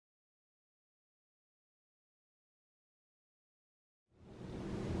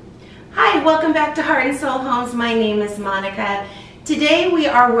Hi, welcome back to Heart and Soul Homes. My name is Monica. Today we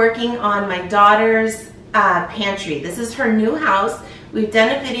are working on my daughter's pantry. This is her new house. We've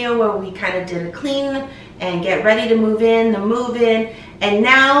done a video where we kind of did a clean and get ready to move in, and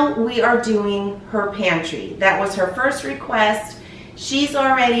now we are doing her pantry. That was her first request. She's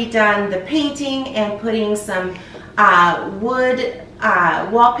already done the painting and putting some wood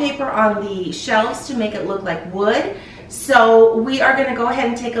wallpaper on the shelves to make it look like wood. So we are going to go ahead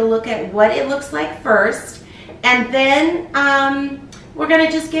and take a look at what it looks like first, and then we're going to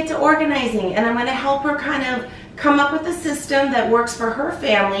just get to organizing, and I'm going to help her kind of come up with a system that works for her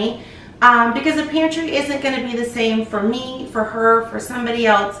family, because a pantry isn't going to be the same for me, for her, for somebody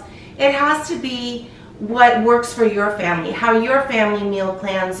else. It has to be what works for your family, how your family meal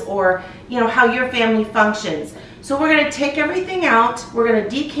plans, or how your family functions. So we're going to take everything out, we're going to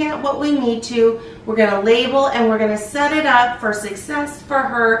decant what we need to, we're going to label, and we're going to set it up for success for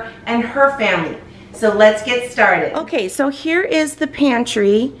her and her family. So let's get started. Okay, so here is the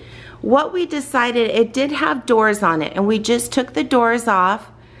pantry. What we decided, it did have doors on it, and we just took the doors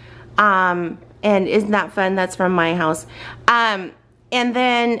off. And isn't that fun? That's from my house. And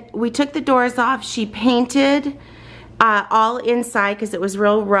then we took the doors off. She painted all inside because it was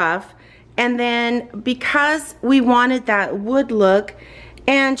real rough. And then because we wanted that wood look,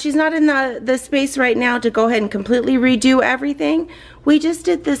 and she's not in the space right now to go ahead and completely redo everything, we just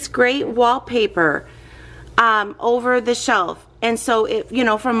did this great wallpaper over the shelf. And so it,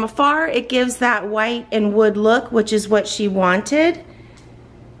 from afar, it gives that white and wood look, which is what she wanted.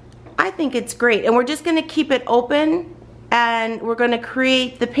 I think it's great. And we're just going to keep it open, and we're going to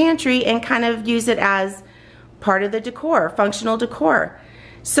create the pantry and kind of use it as part of the decor, functional decor.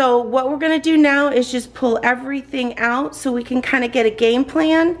 So what we're going to do now is just pull everything out so we can kind of get a game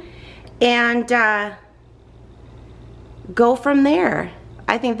plan and go from there.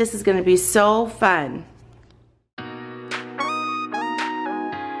 I think this is going to be so fun.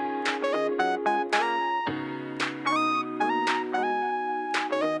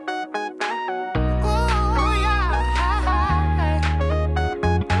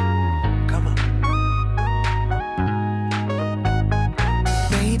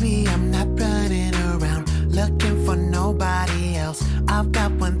 I've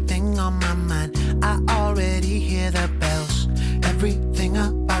got one thing on my mind. I already hear the bells. Everything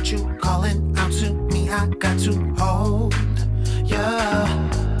about you calling out to me. I got to hold you.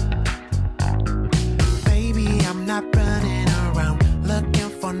 Baby, I'm not running around looking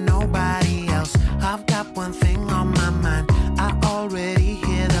for nobody else. I've got one thing on my mind. I already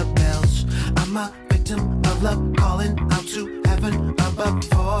hear the bells. I'm a victim of love calling out to heaven above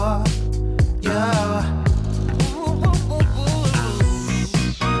for you.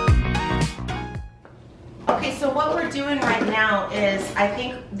 Okay, so what we're doing right now is, I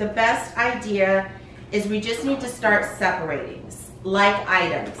think the best idea is we just need to start separating like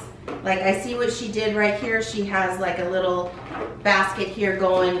items. Like I see what she did right here. She has like a little basket here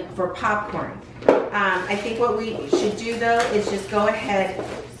going for popcorn. I think what we should do though is just go ahead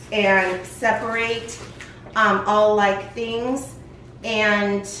and separate all like things,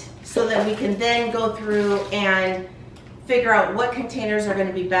 and so that we can then go through and figure out what containers are going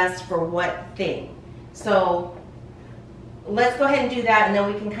to be best for what thing. So let's go ahead and do that, and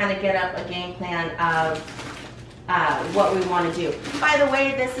then we can kind of get up a game plan of what we want to do. By the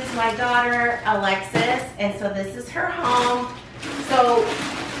way, this is my daughter, Alexis, and so this is her home. So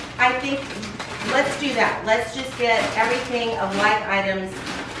I think let's do that. Let's just get everything of like items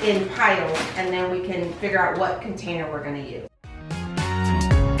in piles, and then we can figure out what container we're going to use.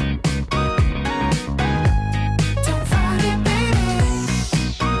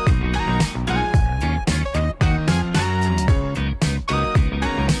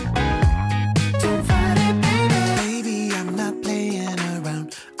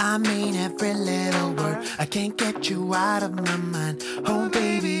 I can't get you out of my mind. Oh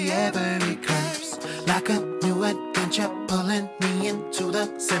baby, every curve's like a new adventure, pulling me into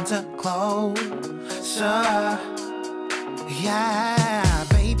the center close. So yeah,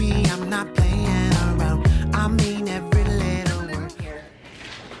 baby, I'm not playing around. I mean every little word.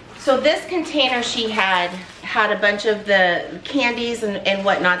 So this container she had a bunch of the candies and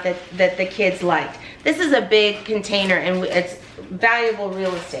whatnot that the kids liked. This is a big container, and it's valuable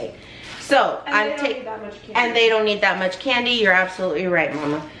real estate. So and they don't need that much candy. You're absolutely right,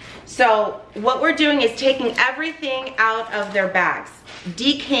 Mama. So what we're doing is taking everything out of their bags.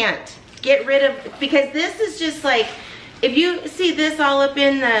 Decant. Get rid of, because this is just like, if you see this all up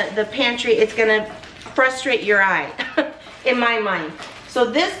in the pantry, it's gonna frustrate your eye, in my mind. So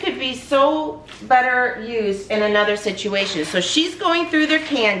this could be so better used in another situation. So she's going through their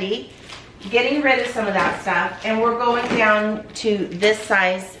candy. getting rid of some of that stuff, and we're going down to this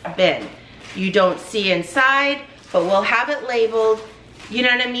size bin. You don't see inside, but we'll have it labeled, you know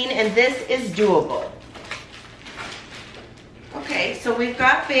what I mean? And this is doable. Okay, so we've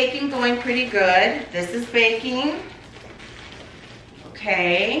got baking going pretty good. This is baking.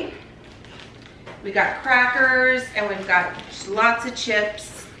 Okay. We got crackers, and we've got lots of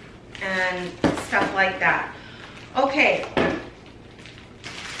chips and stuff like that. Okay.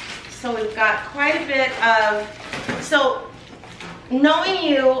 So we've got quite a bit of, so knowing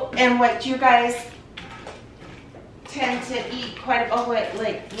you and what you guys tend to eat quite, oh wait,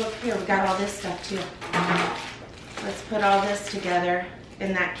 like, look here, we got all this stuff too. Let's put all this together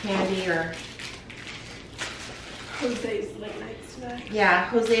in that candy or. Jose's late night snack. Yeah,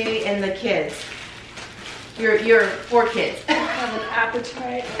 Jose and the kids. Your 4 kids. Have an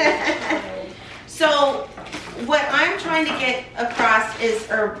appetite. So what I'm trying to get across is,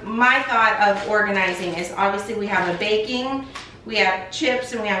 or my thought of organizing is, obviously we have a baking, we have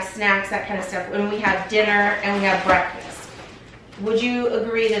chips, and we have snacks, that kind of stuff, and we have dinner, and we have breakfast. Would you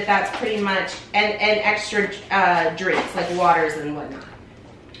agree that that's pretty much, and extra drinks, like waters and whatnot?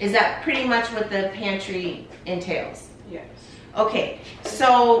 Is that pretty much what the pantry entails? Yes. Okay,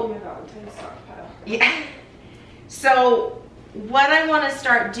 so, My Valentine's stockpile. yeah. So what I want to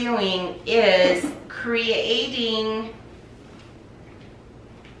start doing is creating,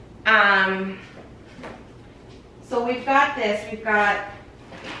 so we've got this, we've got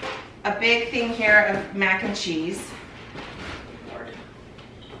a big thing here of mac and cheese.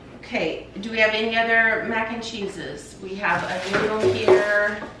 Okay, do we have any other mac and cheeses? We have a noodle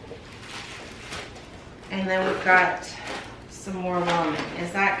here, and then we've got some more ramen.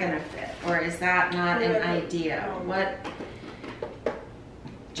 Is that gonna fit, or is that not an idea? What?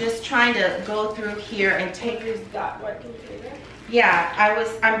 Just trying to go through here and take. Is that what container? Yeah,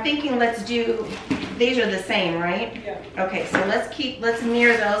 I'm thinking let's do. These are the same, right? Yeah. Okay, so let's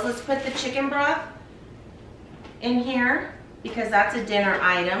mirror those. Let's put the chicken broth in here because that's a dinner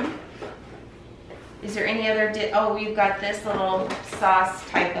item. Is there any other? Oh, we've got this little sauce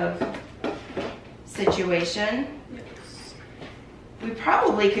type of situation. Yes. We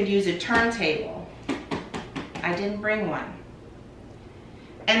probably could use a turntable. I didn't bring one.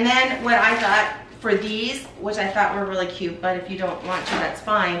 And then what I thought for these, which I thought were really cute, but if you don't want to, that's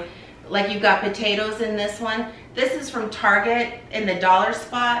fine. Like you've got potatoes in this one. This is from Target in the dollar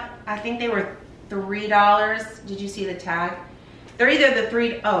spot. I think they were $3. Did you see the tag? They're either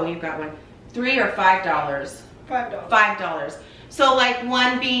the oh, you've got one. $3 or $5. $5. $5. So like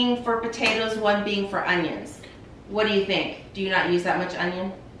one being for potatoes, one being for onions. What do you think? Do you not use that much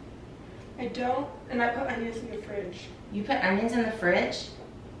onion? I don't, and I put onions in the fridge. You put onions in the fridge?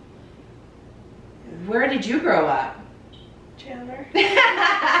 Where did you grow up? Chandler.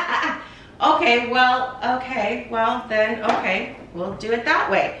 Okay, well then, okay, we'll do it that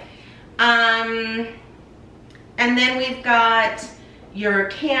way. And then we've got your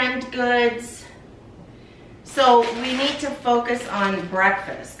canned goods. So we need to focus on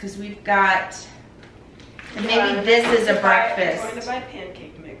breakfast because we've got, and maybe this is a breakfast. I'm going to buy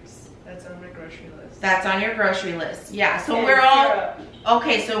pancake mix. That's on my grocery list. That's on your grocery list. Yeah, so And we're all, syrup.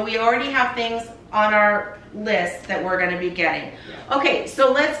 okay, so we already have things on our list that we're gonna be getting. Yeah. Okay, so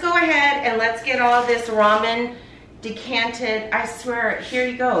let's go ahead and let's get all this ramen decanted. I swear, here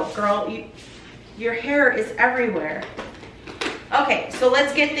you go, girl. Your hair is everywhere. Okay, so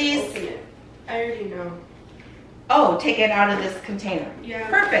let's get these. Open it. I already know. Oh, take it out of this container. Yeah.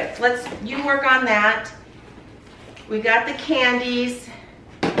 Perfect. You work on that. We got the candies.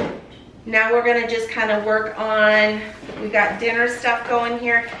 Now we're gonna just kind of work on, we got dinner stuff going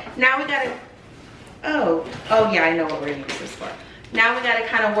here. Now we gotta, oh yeah, I know what we're gonna use this for. Now we gotta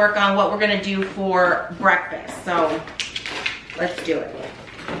kind of work on what we're gonna do for breakfast. So let's do it.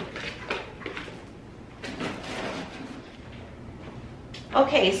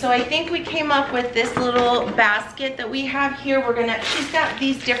 Okay, so I think we came up with this little basket that we have here. She's got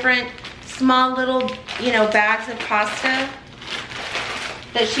these different small little, bags of pasta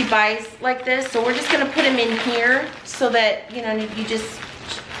that she buys like this. So we're just gonna put them in here so that,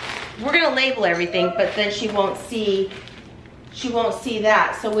 we're gonna label everything, but then she won't see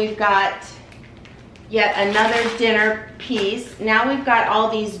that. So we've got yet another dinner piece. Now we've got all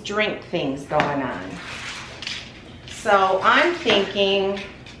these drink things going on. So I'm thinking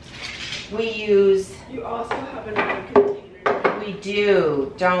we use... You also have another container. We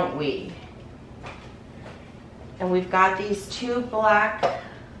do, don't we? And we've got these 2 black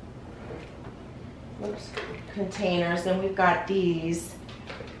containers, and we've got these.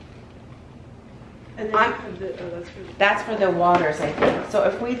 And then you have the, that's for the waters, I think. So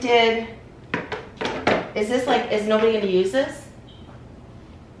if we did Is this like, is nobody gonna use this?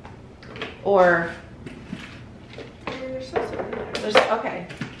 Or, There's salsa in there. there's, okay.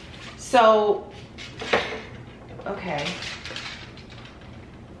 So, okay.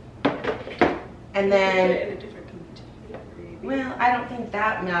 And Put then, it in a different container, maybe. well, I don't think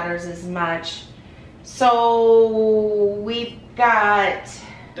that matters as much. So, we've got,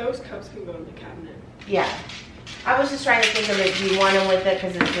 Those cups can go in the cabinet. yeah. I was just trying to think of it. Do you want them with it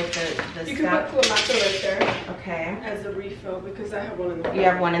because it's with the You stuff? can put clamato right there Okay. as a refill because I have one in the You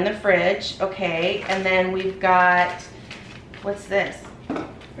have one in the fridge. Okay. And then we've got, what's this?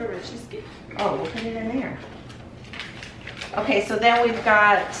 For cheesecake. Oh, we'll put it in there. Okay, so then we've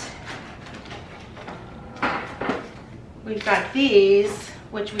got these,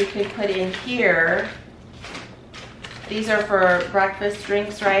 which we could put in here. These are for breakfast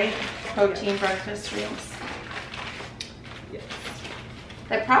drinks, right? Protein breakfast drinks. Yes.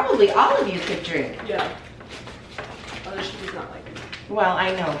 That probably all of you could drink. Yeah. Although she does not like it. Well,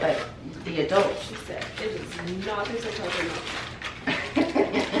 I know, but the adults. She said it is not taste like healthy enough.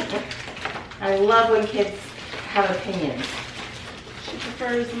 I love when kids have opinions. She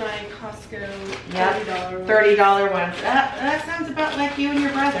prefers my Costco Yep, $30 $30 ones. That sounds about like you and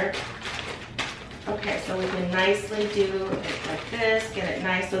your brother. Okay, so we can nicely do it like this, get it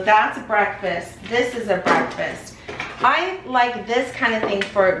nice. So that's a breakfast. This is a breakfast. I like this kind of thing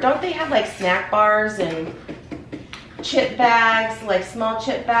for, don't they have like snack bars and chip bags, like small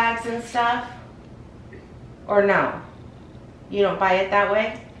chip bags and stuff? Or no? You don't buy it that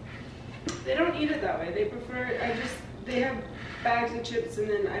way? They don't eat it that way. They prefer, they have bags of chips and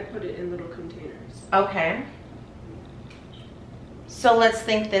then I put it in little containers. Okay. So let's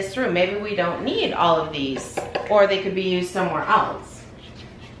think this through. Maybe we don't need all of these, or they could be used somewhere else.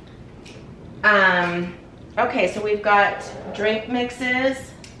 Okay, so we've got drink mixes.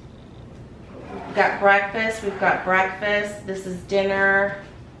 We've got breakfast. We've got breakfast. This is dinner.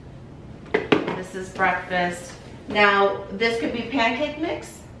 This is breakfast. Now, this could be pancake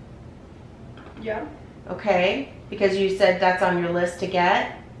mix. Yeah. Okay, because you said that's on your list to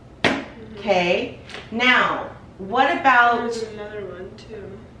get. Okay. Now, what about, There's another one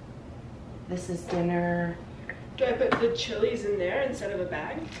too. this is dinner. Do I put the chilies in there instead of a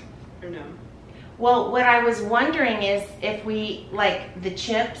bag? Or no? Well, what I was wondering is if we, like the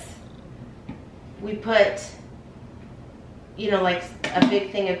chips, we put, you know, like a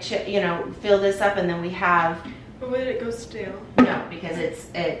big thing of chip, you know, fill this up and then we have, But would it go stale? no, because it's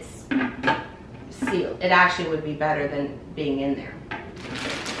sealed. It actually would be better than being in there.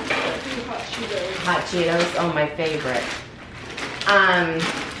 Hot Cheetos. Hot Cheetos, oh, my favorite.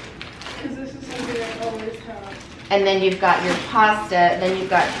 Because this is something I always have. And then you've got your pasta, then you've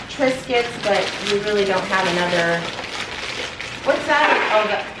got Triscuits, but you really don't have another, what's that?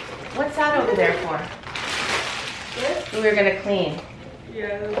 Oh, what's that over there for? This? We were gonna clean.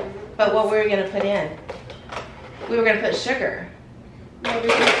 Yeah. But what were we gonna put in? We were gonna put sugar. No,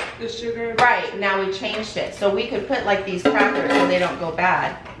 because the sugar. Right, now we changed it. So we could put like these crackers so they don't go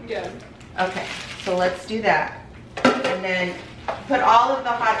bad. Yeah. Okay, so let's do that. And then put all of the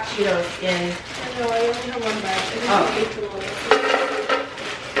hot Cheetos in. I know, I only have one bag. I think Oh. I ate them all.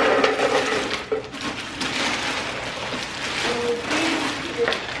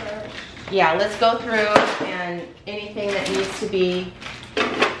 Yeah, let's go through and anything that needs to be.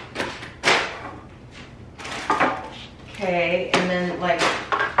 Okay, and then like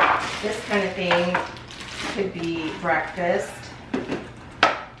this kind of thing could be breakfast.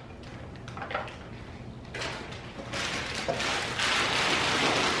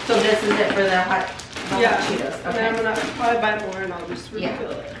 So this is it for the hot Yeah. Cheetos. And then I'm Okay. gonna probably buy more and I'll just Yeah.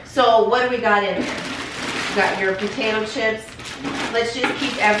 refill it. So what do we got in there? We got your potato chips. Let's just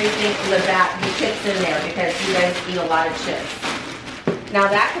keep everything, the chips in there because you guys eat a lot of chips. Now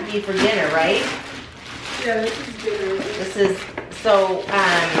that could be for dinner, right? Yeah, this is dinner. This is, so,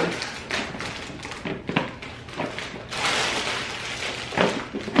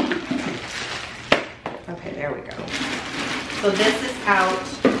 okay, there we go. So this is out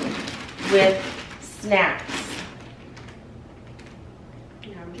with snacks.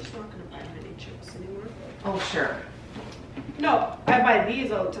 Yeah, I'm just not gonna buy many chips anymore. Oh, sure. No, I buy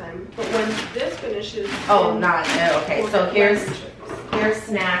these all the time. But when this finishes, Oh, then not, okay, we'll so get here's less chips.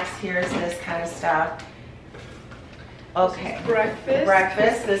 snacks, here's this kind of stuff. Okay. Breakfast.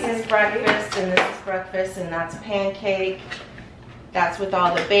 Breakfast, this is breakfast, and this is breakfast, and that's pancake. That's with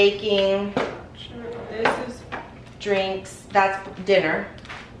all the baking, This is drinks, that's dinner.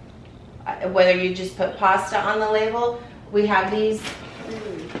 Whether you just put pasta on the label, we have these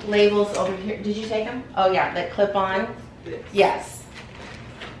labels over here. Did you take them? Oh yeah, that clip on. this. Yes.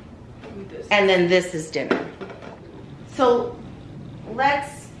 And then this is dinner. So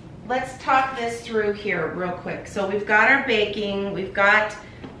let's talk this through here real quick. So we've got our baking, we've got,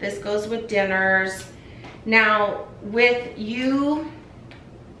 this goes with dinners. Now with you,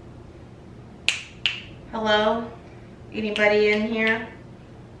 hello, anybody in here?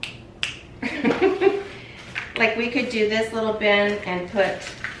 Like we could do this little bin and put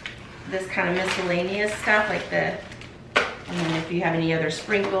this kind of miscellaneous stuff, like the, and then if you have any other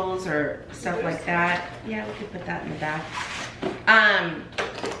sprinkles or stuff like that, yeah, we could put that in the back.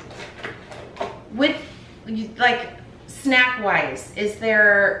 With like snack wise, is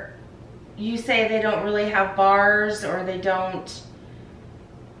there, you say they don't really have bars or they don't,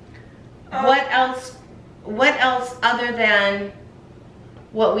 what else other than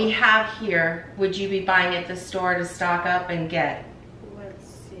what we have here would you be buying at the store to stock up and get? Let's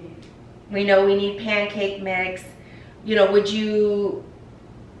see. We know we need pancake mix. You know, would you,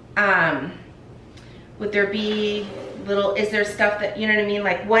 would there be little, is there stuff that, you know what I mean?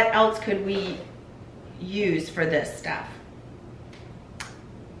 Like what else could we use for this stuff?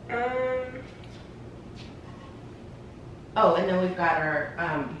 Oh, and then we've got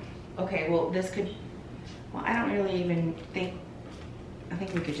our, okay, well this could, well I don't really even think, I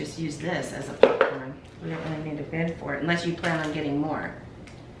think we could just use this as a popcorn. We don't really need a bin for it, unless you plan on getting more.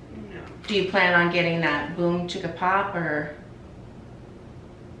 No. Do you plan on getting that boom chicka pop or?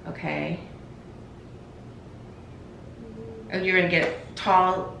 Okay. And you're gonna get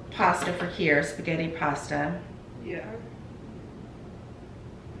tall pasta for here, spaghetti pasta. Yeah. I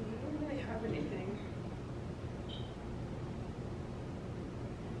don't really have anything.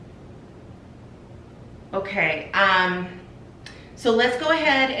 Okay. So let's go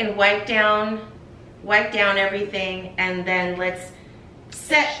ahead and wipe down everything, and then let's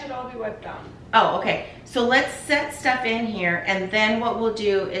set. It should all be wiped down. Oh, okay. So let's set stuff in here, and then what we'll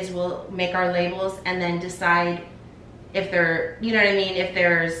do is we'll make our labels and then decide if there, you know what I mean, if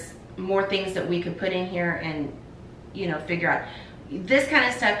there's more things that we could put in here and, you know, figure out. This kind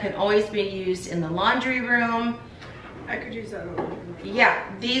of stuff can always be used in the laundry room. I could use that in the laundry room. Yeah,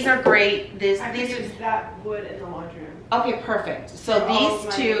 these are great. I could use that wood in the laundry room. Okay, perfect. So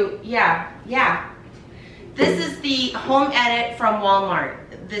these two, yeah. This is the home edit from Walmart.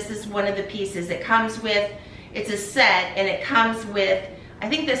 This is one of the pieces. It comes with, it's a set, and it comes with, I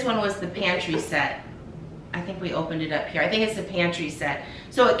think this one was the pantry set. I think we opened it up here. I think it's the pantry set.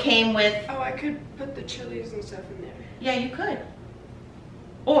 So it came with. Oh, I could put the chilies and stuff in there. Yeah, you could.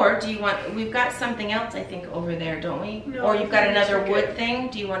 Or do you want, we've got something else I think over there, don't we? No, or you've got another wood good. thing.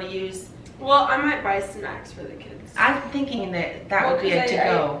 Do you want to use? Well, I might buy snacks for the kids. I'm thinking that would be a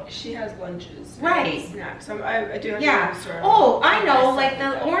to-go. She has lunches. Right. And snacks. So I do have Yeah. to store. Oh, I know, like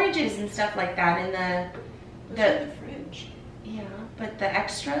the oranges and stuff like that in the fridge. Yeah, but the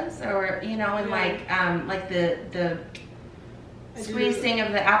extras, or you know, and Yeah. like the squeezing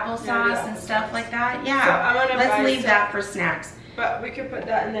of the applesauce and stuff like that. Yeah. So I'm gonna let's buy leave some, that for snacks. But we could put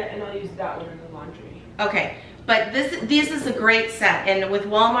that in there, and I'll use that one in the laundry. Okay. But this is a great set, and with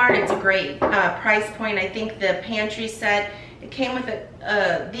Walmart, it's a great price point. I think the pantry set, it came with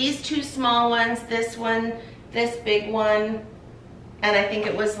these two small ones, this one, this big one, and I think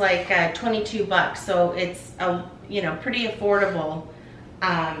it was like 22 bucks. So it's a pretty affordable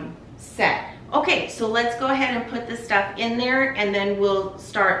set. Okay, so let's go ahead and put this stuff in there, and then we'll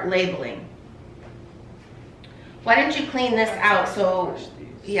start labeling. Why don't you clean this out so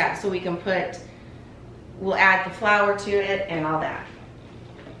so we can put. We'll add the flour to it and all that.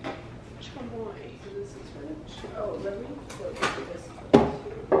 Oh, let me look at this.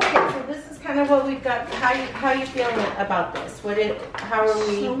 Okay, so this is kind of what we've got. How you feeling about this? How are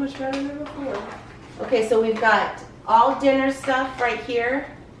we? So much better than before. Okay, so we've got all dinner stuff right here,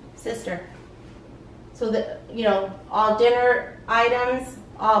 sister. So all dinner items,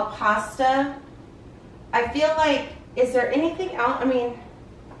 all pasta. I feel like, is there anything else? I mean,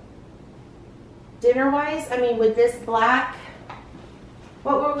 dinner-wise, I mean, with this black,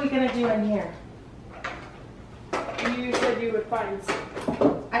 what were we gonna do in here? You said you would find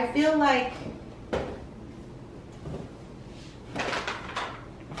some. I feel like,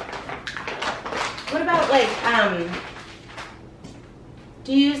 what about like,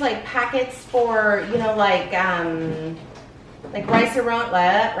 do you use like packets for, like rice-a-roni,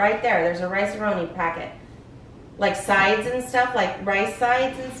 right there, there's a rice-a-roni packet. Like sides and stuff, like rice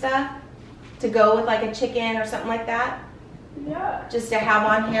sides and stuff, to go with like a chicken or something like that? Yeah. Just to have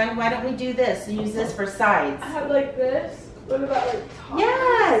on hand. Why don't we do this? Use this for sides. I have like this. What about like tops?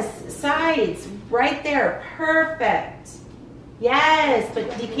 Yes, sides right there. Perfect. Yes,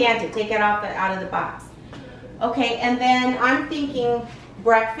 but decant it. Take it out of the box. Okay, and then I'm thinking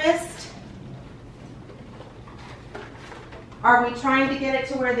breakfast. Are we trying to get it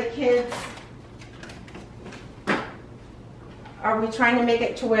to where the kids, are we trying to make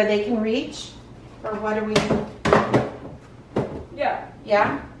it to where they can reach? Or what are we? Yeah.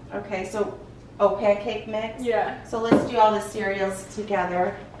 Yeah? Okay, so, oh, pancake mix? Yeah. So let's do all the cereals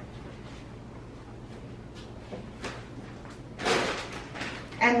together.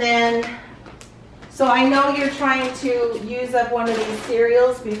 And then, so I know you're trying to use up one of these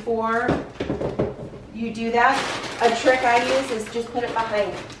cereals before you do that. A trick I use is just put it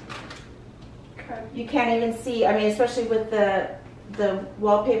behind. Okay. You can't even see, I mean, especially with the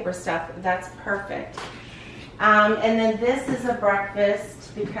wallpaper stuff, that's perfect. And then this is a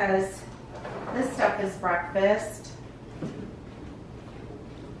breakfast because this stuff is breakfast.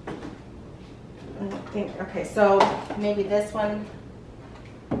 I think, okay, so maybe this one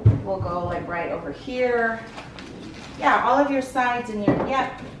will go like right over here. Yeah, all of your sides and your,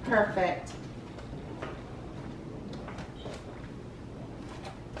 yeah, perfect.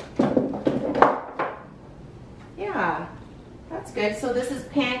 Yeah, that's good. So this is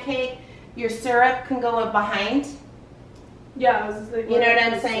pancake. Your syrup can go up behind. Yeah, I was just like, You know what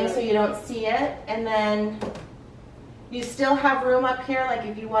I'm saying? So you don't see it. And then you still have room up here, like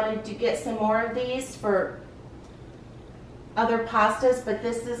if you wanted to get some more of these for other pastas, but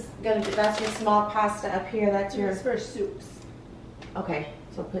this is gonna be, that's your small pasta up here. That's your, for soups. okay,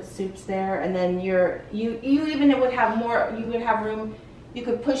 so put soups there, and then you even would have more, you would have room, you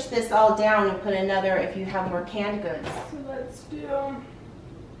could push this all down and put another if you have more canned goods. So let's do,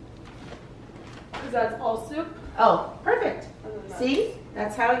 because that's all soup. Oh, perfect. And then that's- See,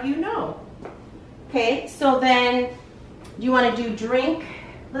 that's how you know. Okay, so then you want to do drink.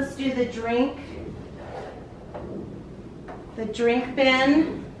 Let's do the drink. The drink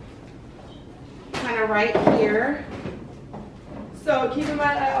bin, kind of right here. So keep in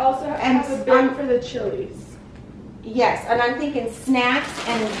mind, I also have And a bin for the chilies. Yes, and I'm thinking snacks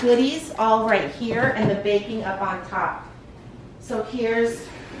and goodies all right here, and the baking up on top. So here's,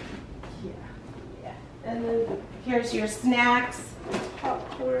 yeah, And then here's your snacks.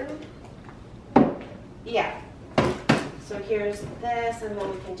 popcorn. Yeah. So here's this, and then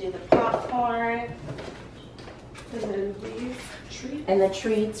we can do the popcorn. And then these treats. And the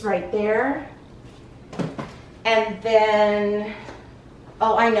treats right there. And then,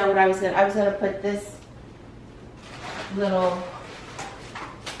 oh, I know what I was gonna put this little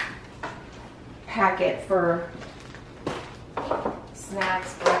packet for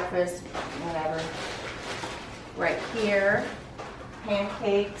snacks, breakfast, whatever. Right here,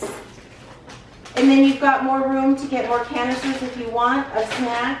 pancakes. And then you've got more room to get more canisters if you want of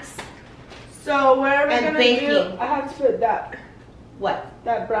snacks. So where are we And gonna baking. do? I have to put that What?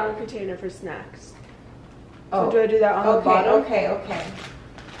 brown container for snacks. Oh, So do I do that on the okay, bottom? okay.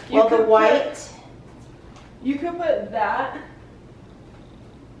 You Well, the could white, You could put that.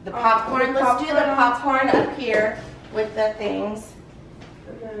 the popcorn, the let's do the popcorn on popcorn up here with the things.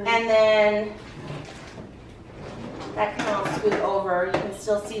 And then that can all scoot over. You can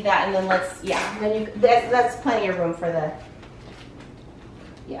still see that, and then let's, yeah, then that's plenty of room for the,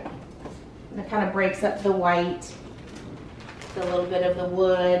 yeah. That kind of breaks up the white, the little bit of the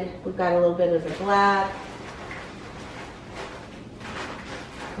wood. We've got a little bit of the black.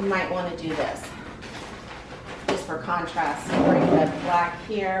 We might want to do this, just for contrast. Bring the black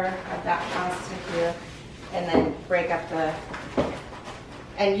here, have that pasta here, and then break up the,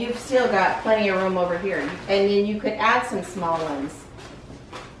 and you've still got plenty of room over here. And then you could add some small ones.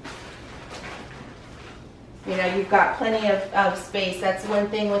 You know, you've got plenty of space. That's one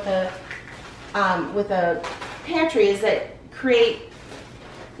thing with a pantry, is that create,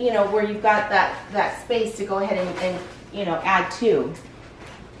 you know, where you've got that space to go ahead and you know, add to.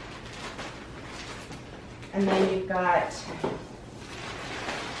 And then you've got,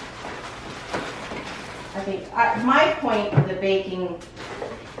 I think, my point of the baking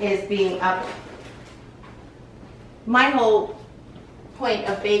is being up. My whole point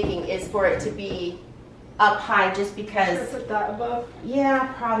of baking is for it to be up high, just because. Put that above.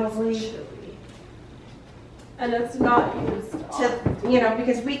 Yeah, probably. Chili. And it's not used To, you know,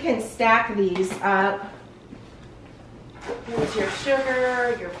 because we can stack these up. Here's your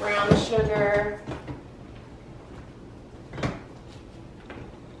sugar, your brown sugar.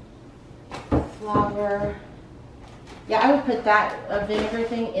 Flour. Yeah, I would put that vinegar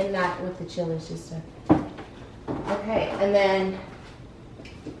thing in that with the chilies, just to. Okay, and then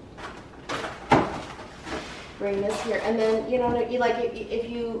bring this here, and then, you know, you like, if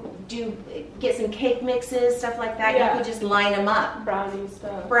you do get some cake mixes, stuff like that, Yeah. you could just line them up. brownie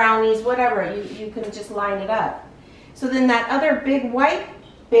stuff. Brownies, whatever, you can just line it up. So then that other big white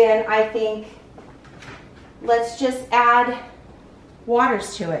bin, I think, let's just add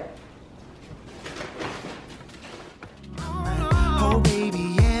waters to it. Oh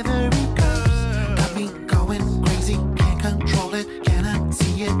baby, every curse got me going crazy, can't control it, cannot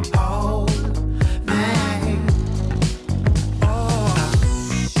see it. Oh man,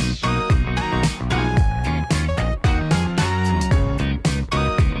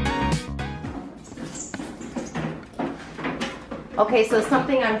 Okay, so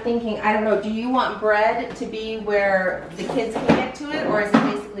something I'm thinking, I don't know, do you want bread to be where the kids can get to it, or is it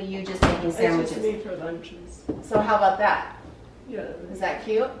basically you just making sandwiches? It's just me for lunches. So how about that? Yeah. Is that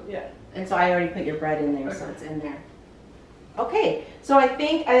cute? Yeah. And so I already put your bread in there, Okay. so it's in there. Okay, so I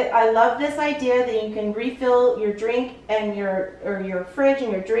think I love this idea that you can refill your drink and your fridge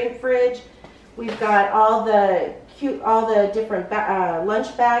and your drink fridge. We've got all the different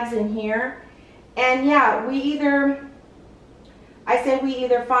lunch bags in here, and yeah, I say we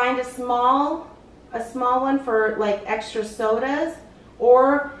either find a small one for like extra sodas,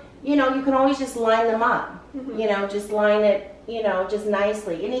 or you know, you can always just line them up. You know, just line it, you know, just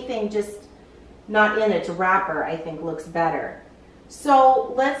nicely. Anything just not in its wrapper, I think looks better.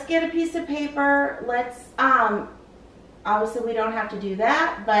 So let's get a piece of paper. Let's, obviously we don't have to do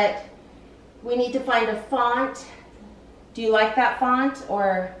that, but we need to find a font. Do you like that font,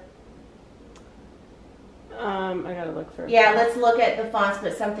 or? I gotta look for. Yeah, let's look at the fonts,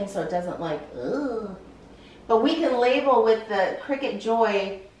 but something so it doesn't like, ugh. But we can label with the Cricut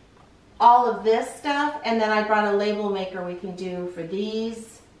Joy all of this stuff, and then I brought a label maker we can do for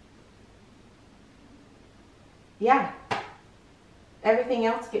these. Yeah. Everything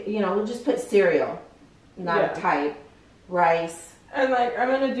else, you know, we'll just put cereal, not a type, rice. And like, I'm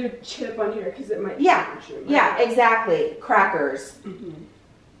gonna do chip on here because it might. Yeah, yeah, exactly. Crackers.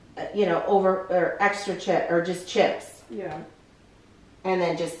 You know, or extra chip, or just chips. Yeah. And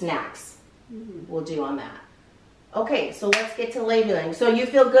then just snacks. We'll do on that. Okay, so let's get to labeling. So you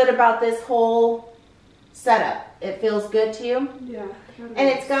feel good about this whole setup? It feels good to you? Yeah. And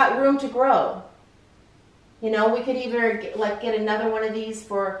it's got room to grow. You know, we could either get another one of these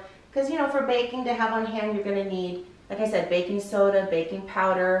for, because you know, for baking to have on hand, you're going to need, like I said, baking soda, baking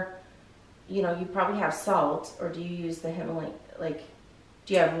powder. You know, you probably have salt, or do you use the Himalayan, like,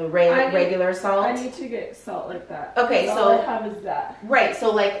 do you have regular salt? I need to get salt like that. Okay, so all I have is that. Right,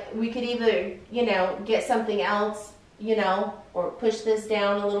 so like we could either, you know, get something else, you know, or push this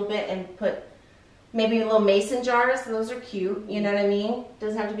down a little bit and put maybe little mason jars. Those are cute, you know what I mean?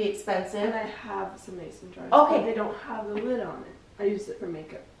 Doesn't have to be expensive. And I have some mason jars. Okay. But they don't have the lid on it. I use it for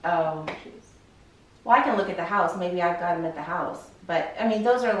makeup. Oh. Well, I can look at the house. Maybe I've got them at the house. But, I mean,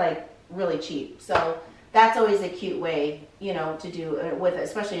 those are like really cheap. So that's always a cute way, you know, to do it with,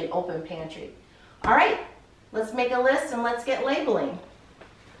 especially an open pantry. All right, let's make a list and let's get labeling.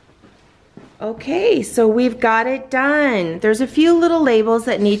 Okay, so we've got it done. There's a few little labels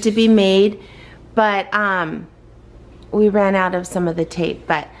that need to be made, but we ran out of some of the tape.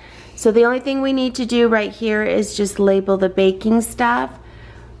 But so the only thing we need to do right here is just label the baking stuff.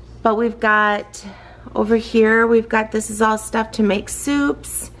 But we've got over here, we've got, this is all stuff to make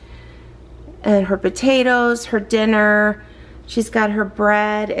soups, and her potatoes, her dinner. She's got her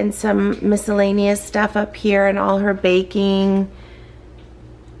bread and some miscellaneous stuff up here, and all her baking.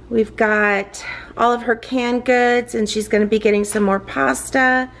 We've got all of her canned goods, and she's going to be getting some more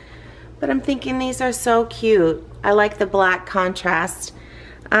pasta. But I'm thinking these are so cute. I like the black contrast.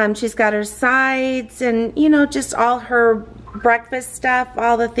 She's got her sides and, you know, just all her breakfast stuff,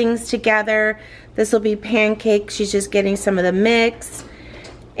 all the things together. This will be pancakes. She's just getting some of the mix.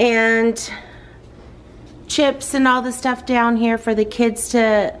 And chips and all the stuff down here for the kids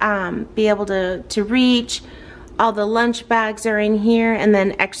to be able to reach. All the lunch bags are in here, and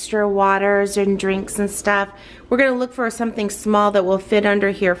then extra waters and drinks and stuff. We're going to look for something small that will fit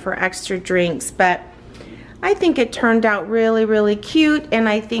under here for extra drinks, but I think it turned out really, really cute, and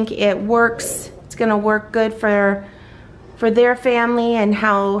I think it works. It's going to work good for their family and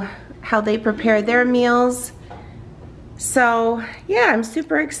how they prepare their meals. So yeah, I'm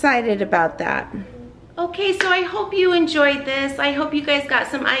super excited about that. Okay, so I hope you enjoyed this. I hope you guys got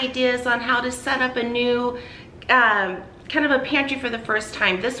some ideas on how to set up a new kind of a pantry for the first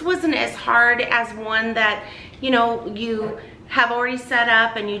time. This wasn't as hard as one that, you know, you have already set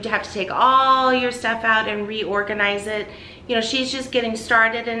up and you have to take all your stuff out and reorganize it. You know, she's just getting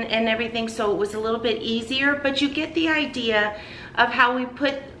started and everything, so it was a little bit easier, but you get the idea of how we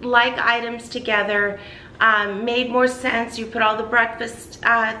put like items together, made more sense. You put all the breakfast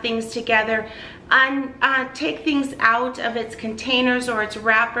things together, and take things out of its containers or its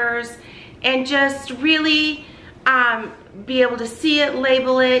wrappers, and just really be able to see it,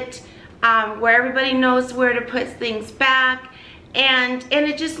 label it, where everybody knows where to put things back, and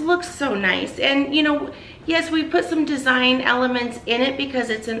it just looks so nice. And you know, yes, we put some design elements in it because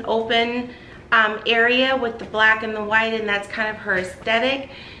it's an open area with the black and the white, and that's kind of her aesthetic.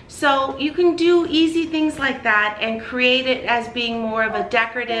 So you can do easy things like that and create it as being more of a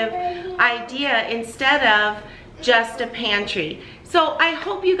decorative idea instead of just a pantry. So I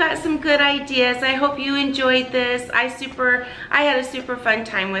hope you got some good ideas. I hope you enjoyed this. I had a super fun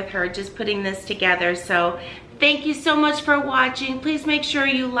time with her just putting this together. So thank you so much for watching. Please make sure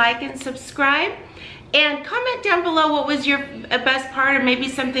you like and subscribe, and comment down below what was your best part, or maybe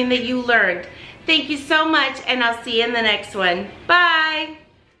something that you learned. Thank you so much, and I'll see you in the next one. Bye.